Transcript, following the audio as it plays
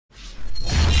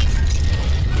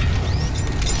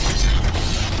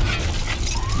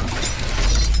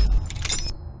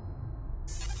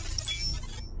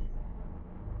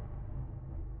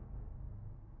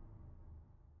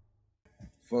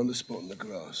Find a spot in the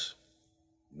grass.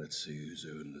 Let's see who's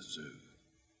who in the zoo.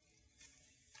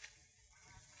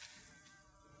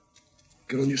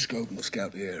 Get on your scope and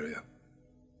scout the area.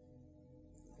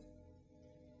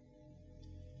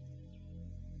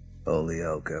 Holy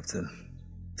hell, Captain.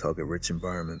 Target-rich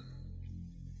environment.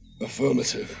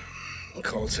 Affirmative.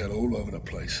 Cartel all over the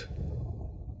place.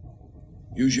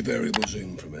 Use your variable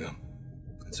zoom from here.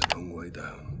 It's a long way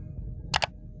down.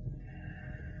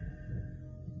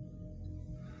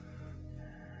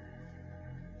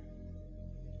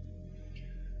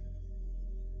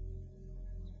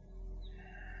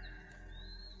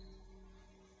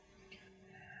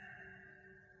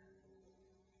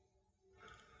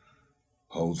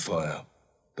 Hold fire.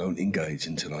 Don't engage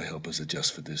until I help us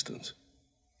adjust for distance.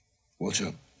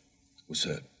 Watcher, what's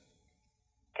that?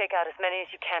 Take out as many as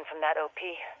you can from that OP.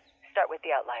 Start with the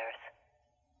outliers.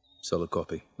 Solid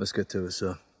copy. Let's get to it,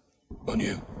 sir. On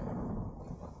you.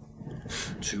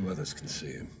 2 others can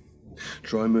see him.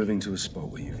 Try moving to a spot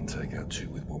where you can take out 2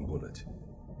 with 1 bullet.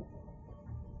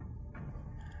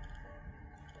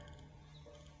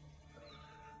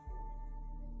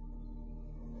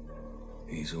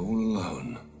 He's all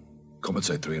alone.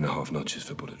 Compensate 3.5 notches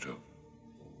for bullet drop.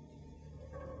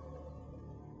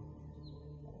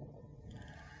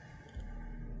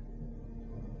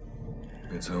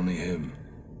 It's only him.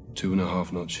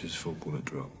 2.5 notches for bullet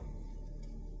drop.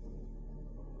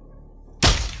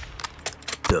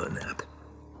 Done, Nap.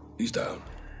 He's down.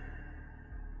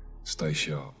 Stay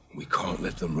sharp. We can't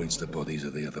let them reach the bodies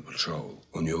of the other patrol.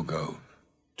 On your go.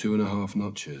 2.5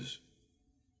 notches.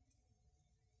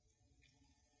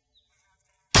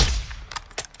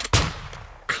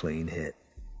 Clean hit.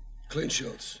 Clean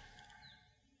shots.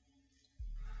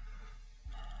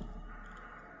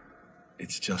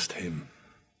 It's just him.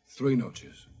 3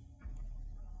 notches.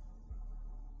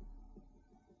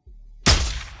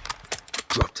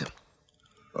 Dropped him.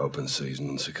 Open season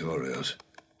on Sicarios.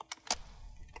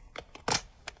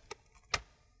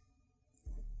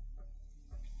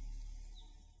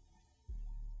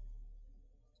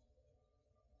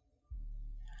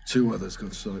 Two others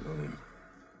got sight on him.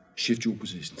 Shift your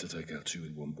position to take out 2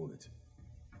 with 1 bullet.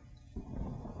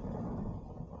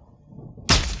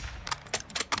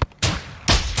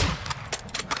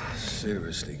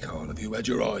 Seriously, Carl, have you had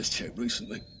your eyes checked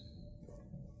recently?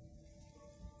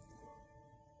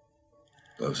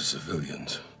 Those are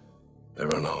civilians. They're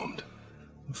unarmed.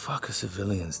 What the fuck are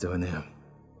civilians doing here?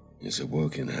 It's a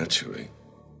working hatchery.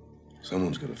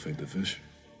 Someone's got to feed the fish.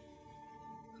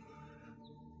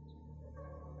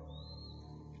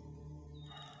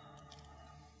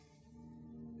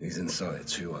 He's inside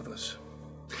 2 others.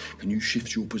 Can you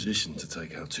shift your position to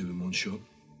take out 2 in 1 shot?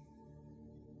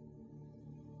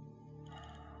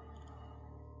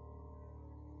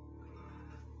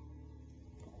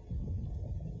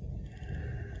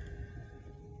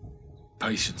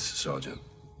 Patience, Sergeant.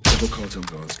 Several cartel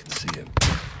guards can see him.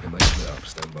 They may split up,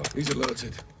 stand by. He's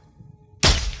alerted.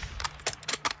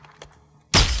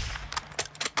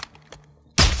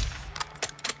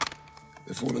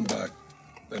 They're falling back.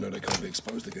 They know they can't be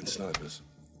exposed against snipers.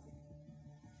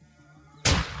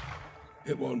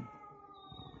 Hit 1.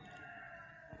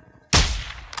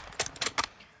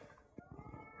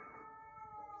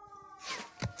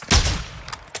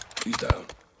 He's down.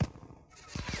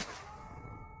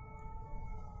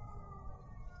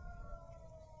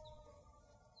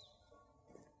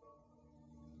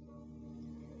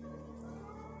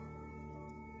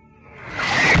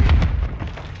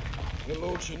 They're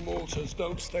launching mortars.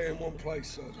 Don't stay in one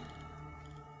place, Sergeant.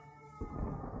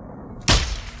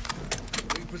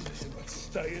 Reposition, but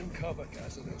stay in cover,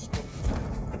 Gaz, and they'll spot you.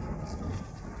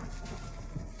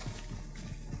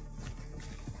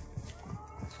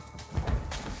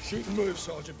 Shoot and move,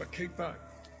 Sergeant, but keep back.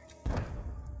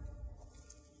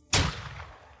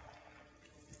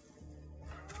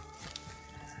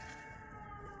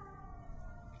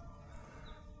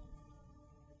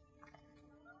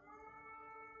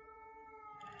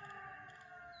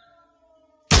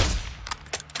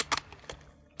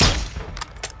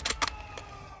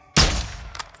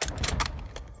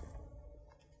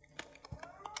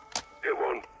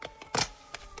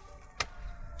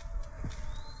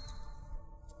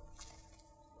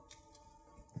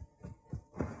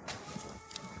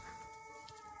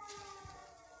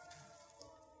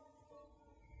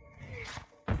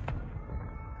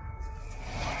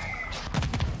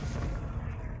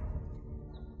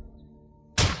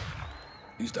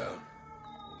 He's down.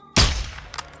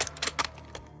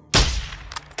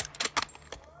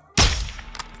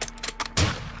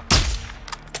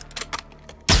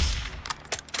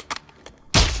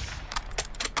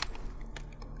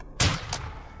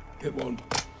 Hit 1.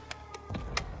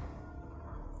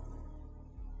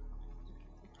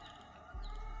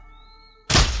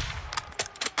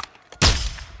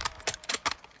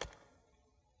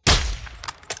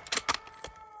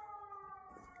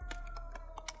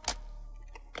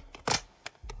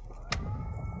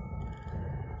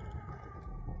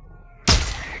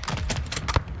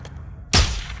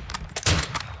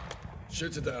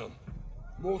 Shoots are down.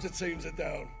 Mortar teams are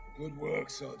down. Good work,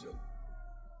 Sergeant.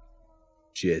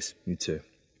 Cheers. You too.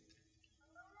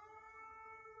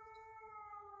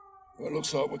 Well, it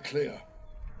looks like we're clear.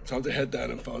 Time to head down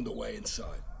and find a way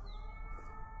inside.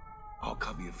 I'll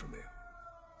cover you from here.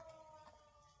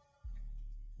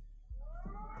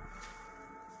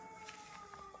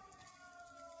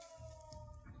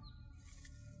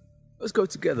 Let's go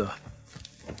together.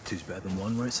 Two's better than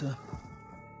one, right, sir?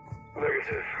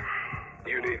 Negative.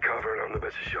 You need cover and I'm the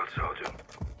better shot, Sergeant.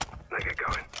 Now get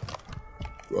going.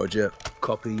 Roger.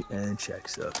 Copy and check,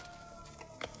 sir.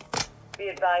 Be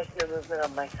advised, no movement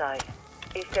on my side.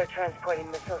 If they're transporting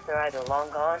missiles, they're either long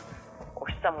gone or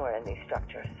somewhere in these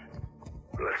structures.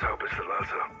 Let's hope it's the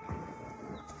latter.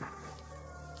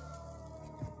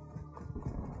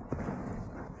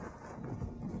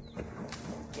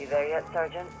 You there yet,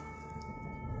 Sergeant?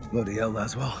 Bloody hell,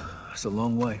 Laswell. That's a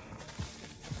long way.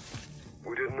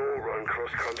 We didn't all run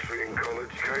cross-country in college,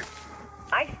 Kate.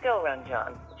 I still run,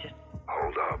 John. Just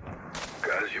Hold up.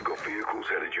 Guys, you've got vehicles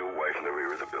headed your way from the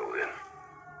rear of the building.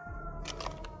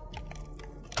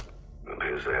 It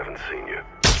appears they haven't seen you.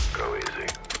 Go easy.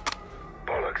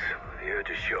 Bollocks. You heard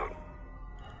your shot.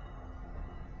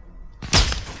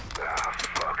 Ah,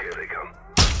 fuck. Here they come.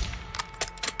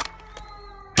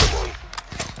 Come on.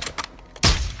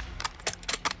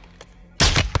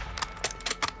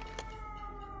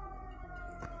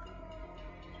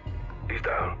 He's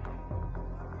down.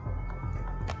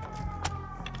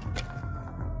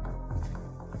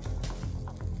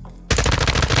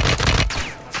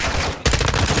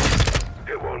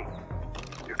 Hit one.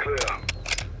 You're clear.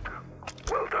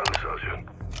 Well done, Sergeant.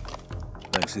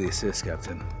 Thanks for the assist,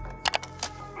 Captain.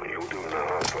 You're doing the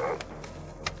hard part.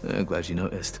 I'm glad you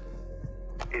noticed.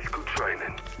 It's good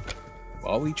training.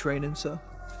 Are we training, sir?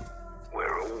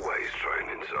 We're always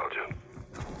training, Sergeant.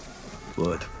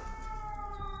 Good.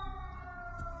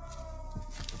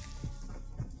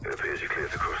 It appears you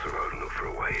cleared across the road and look for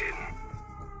a way in.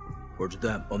 Roger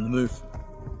that. On the move.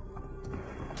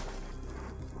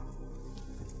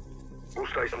 All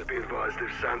stations be advised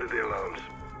they've sounded the alarms.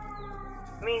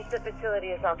 means the facility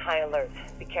is on high alert.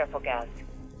 Be careful, Gaz.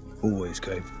 Always,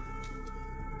 Kate.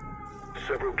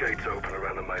 Several gates open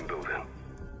around the main building.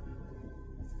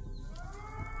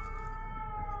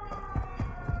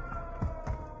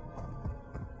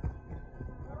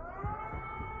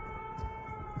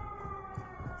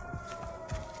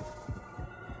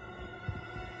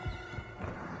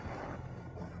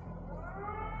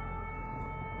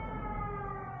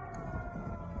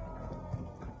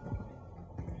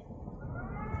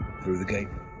 Through the gate.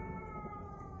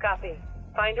 Copy.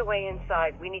 Find a way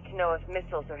inside. We need to know if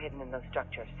missiles are hidden in those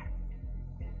structures.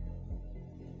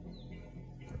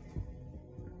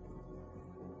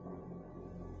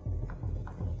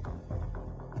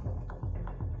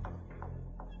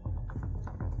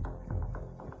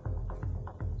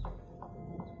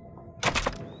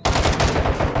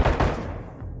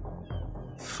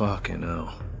 Fucking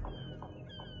hell.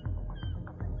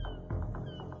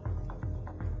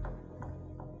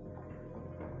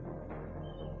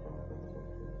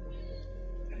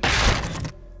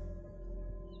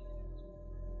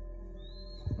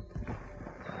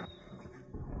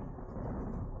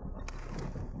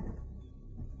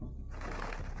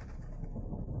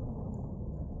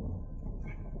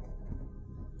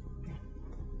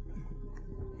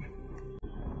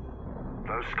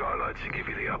 Those skylights should give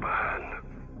you the upper hand.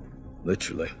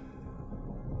 Literally.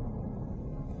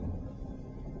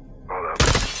 Hold up.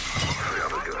 The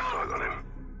others got a sight on him.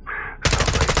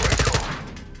 Something break off.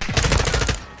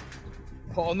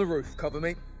 Pot on the roof. Cover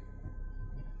me.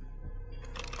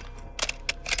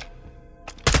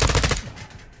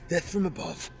 Death from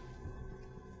above.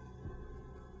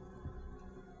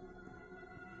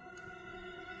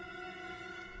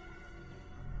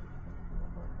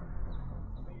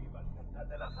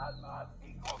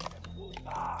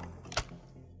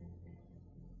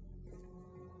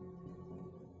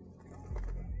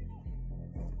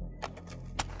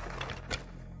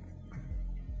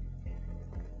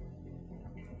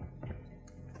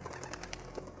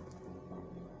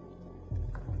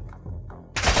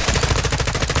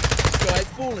 Sky's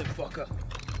falling, fucker.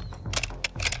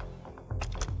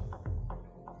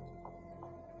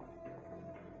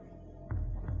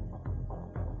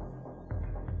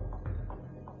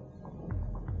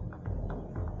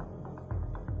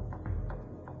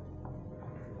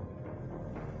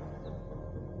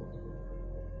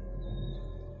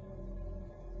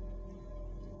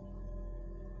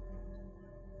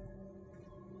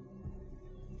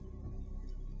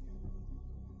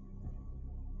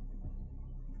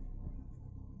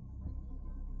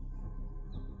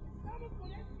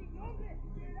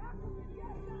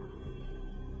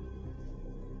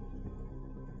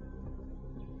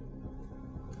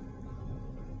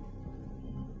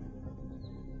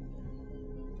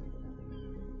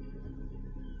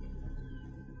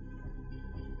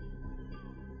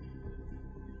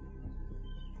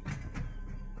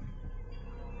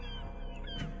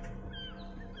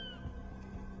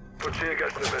 Put tear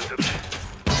gas in the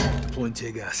vent. Deploying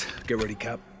tear gas. Get ready,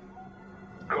 Cap.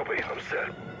 Copy, I'm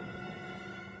set.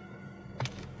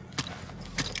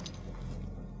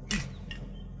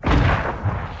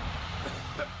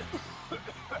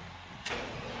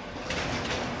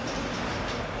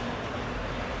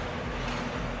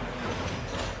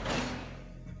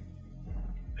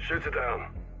 Shoot it down.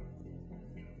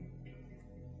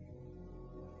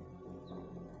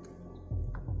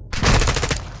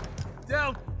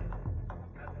 Down!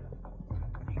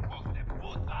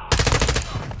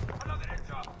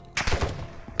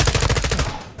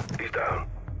 He's down.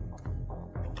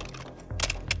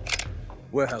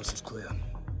 Warehouse is clear.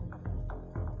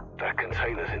 That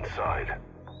container's inside.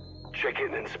 Check it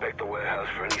and inspect the warehouse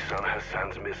for any Son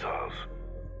Hassan's missiles.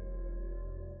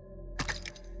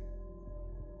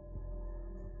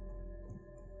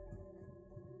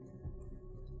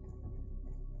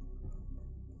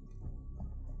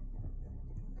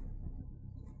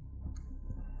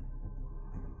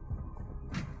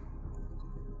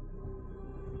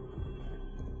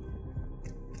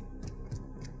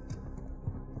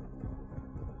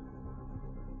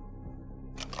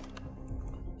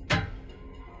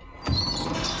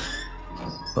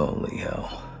 Holy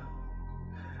hell.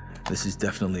 This is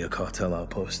definitely a cartel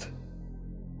outpost.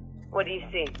 What do you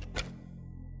see?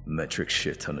 Metric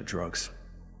shit ton of drugs.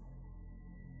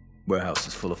 Warehouse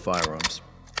is full of firearms,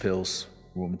 pills,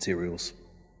 raw materials.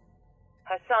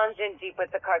 Hassan's in deep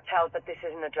with the cartel, but this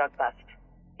isn't a drug bust.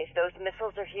 If those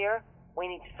missiles are here, we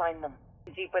need to find them.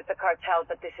 Deep with the cartel,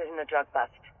 but this isn't a drug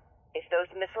bust. If those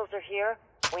missiles are here,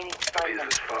 we need to find them.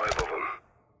 There's 5 of them.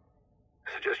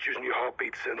 Suggest using your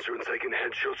heartbeat sensor and taking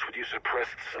headshots with your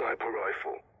suppressed sniper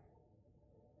rifle.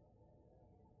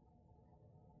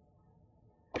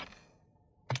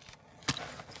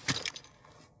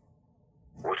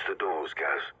 Watch the doors,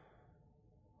 Gaz.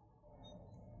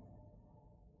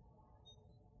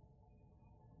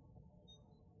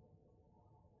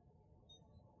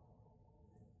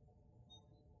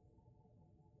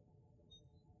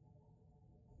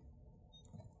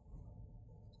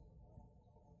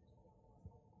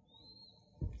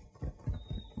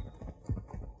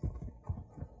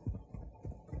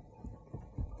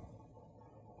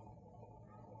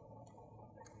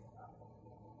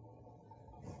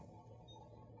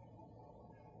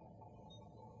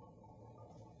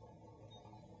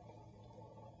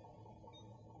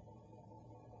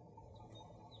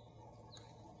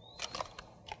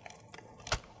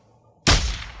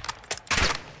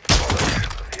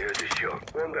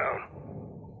 One down.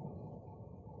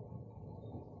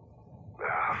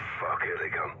 Ah, fuck, here they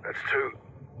come. That's 2.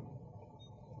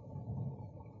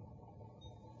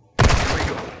 Here we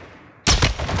go.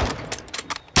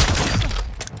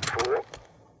 4.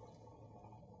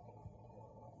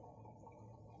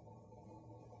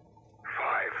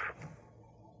 5.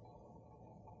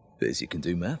 Biz, you can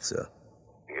do math, sir.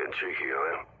 You getting cheeky,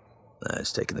 I am. Nah,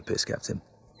 it's taking the piss, Captain.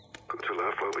 Got to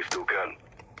laugh while we still can.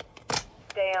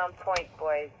 Stay on point,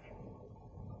 boys.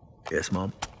 Yes,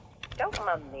 Mom? Don't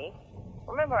mum me.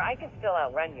 Remember, I can still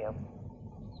outrun you.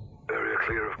 Area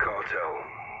clear of cartel.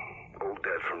 All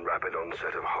dead from rapid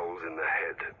onset of holes in the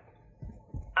head.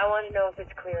 I want to know if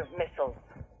it's clear of missiles.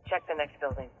 Check the next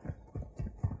building.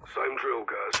 Same drill,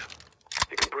 guys.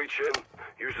 You can breach in,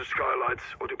 use the skylights,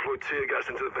 or deploy tear gas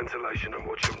into the ventilation and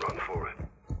watch them run for it.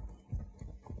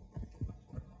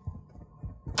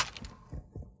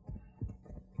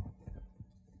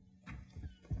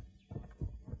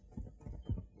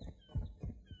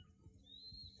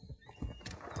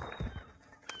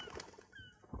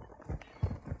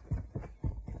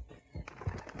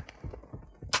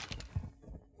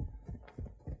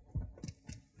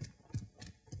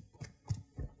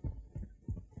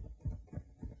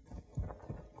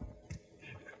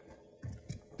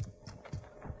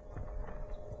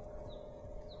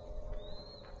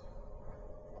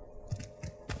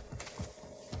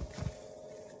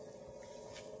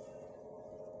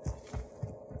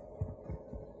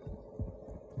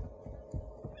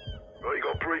 Right, you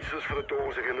got breaches for the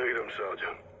doors if you need them,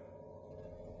 Sergeant.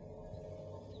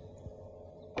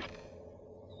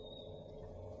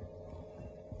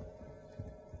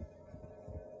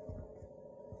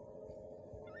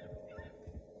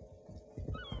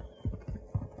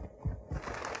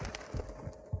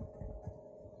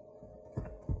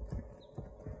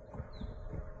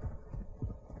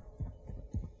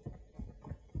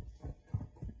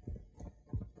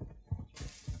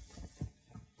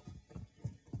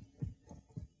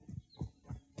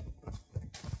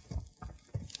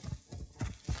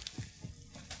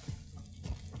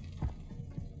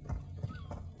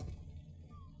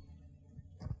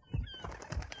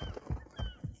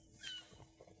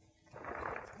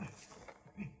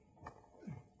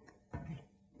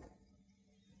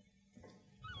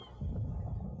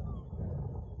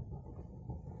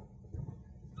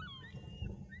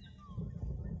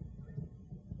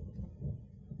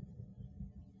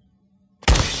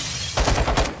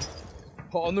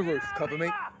 Hot on the roof, cover me.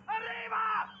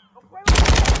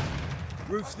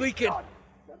 Roof's leaking.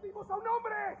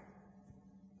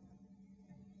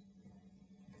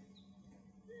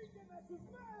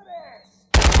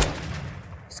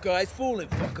 Sky's falling,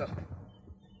 fucker.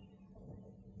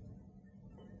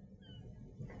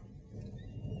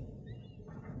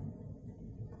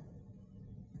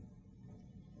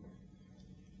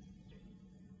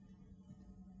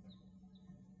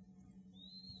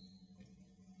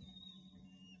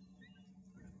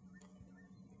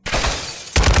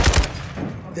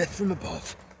 Death from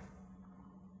above.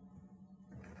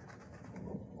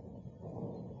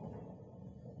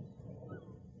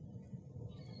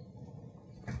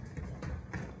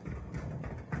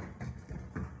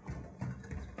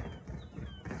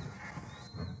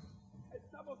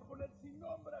 Estamos con el sin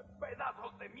nombre,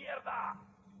 pedazos de mierda.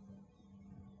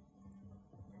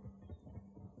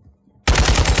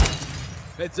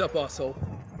 Heads up, asshole.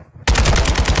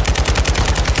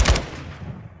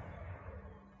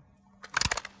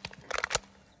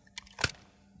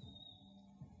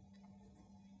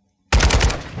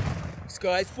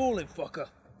 Sky's falling, fucker.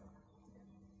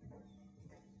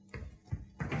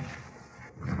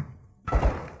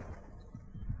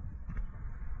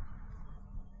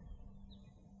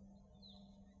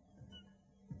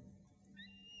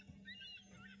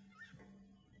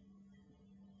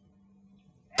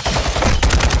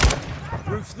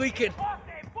 Roof's leaking.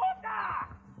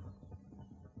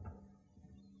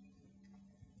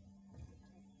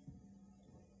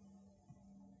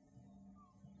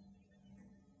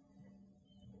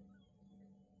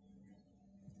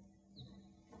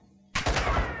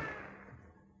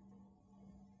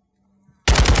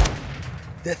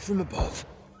 Death from above.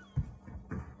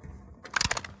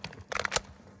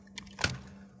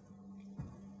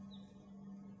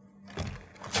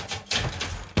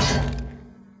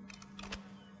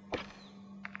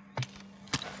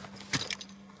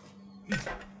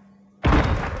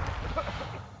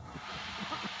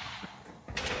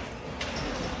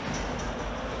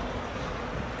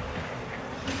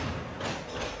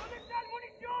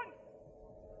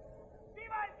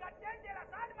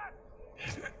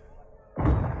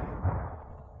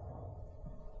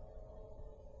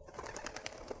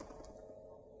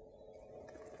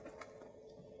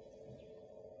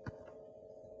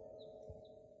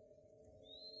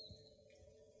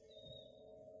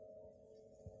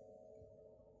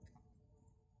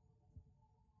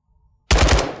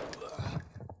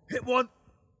 Hit one.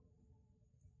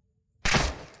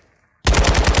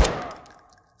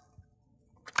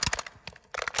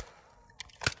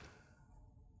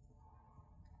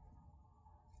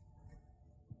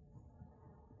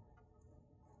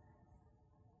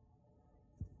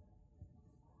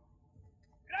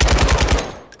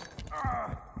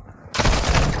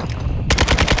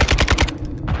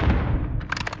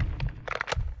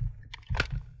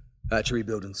 Hatchery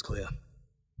building's clear.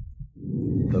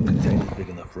 No container big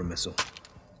enough for a missile.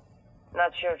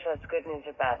 Not sure if that's good news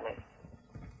or bad news.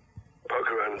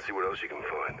 Poke around and see what else you can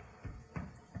find.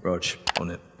 Rog,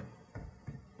 on it.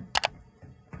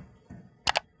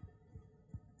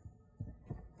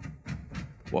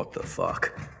 What the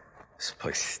fuck? This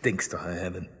place stinks to high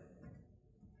heaven.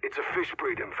 It's a fish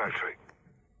breeding factory.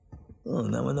 Oh,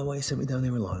 now I know why you sent me down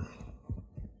here alone.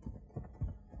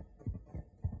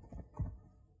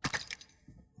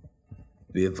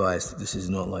 Be advised, this is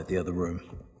not like the other room.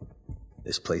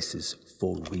 This place is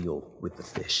for real with the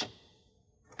fish.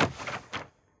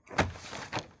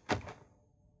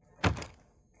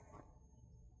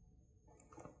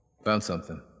 Found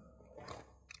something.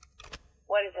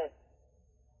 What is it?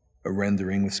 A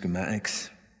rendering with schematics.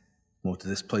 More to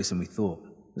this place than we thought.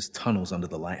 There's tunnels under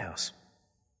the lighthouse.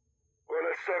 Well,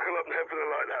 let's circle up and head for the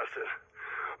lighthouse then.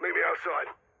 Meet me outside.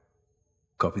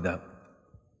 Copy that.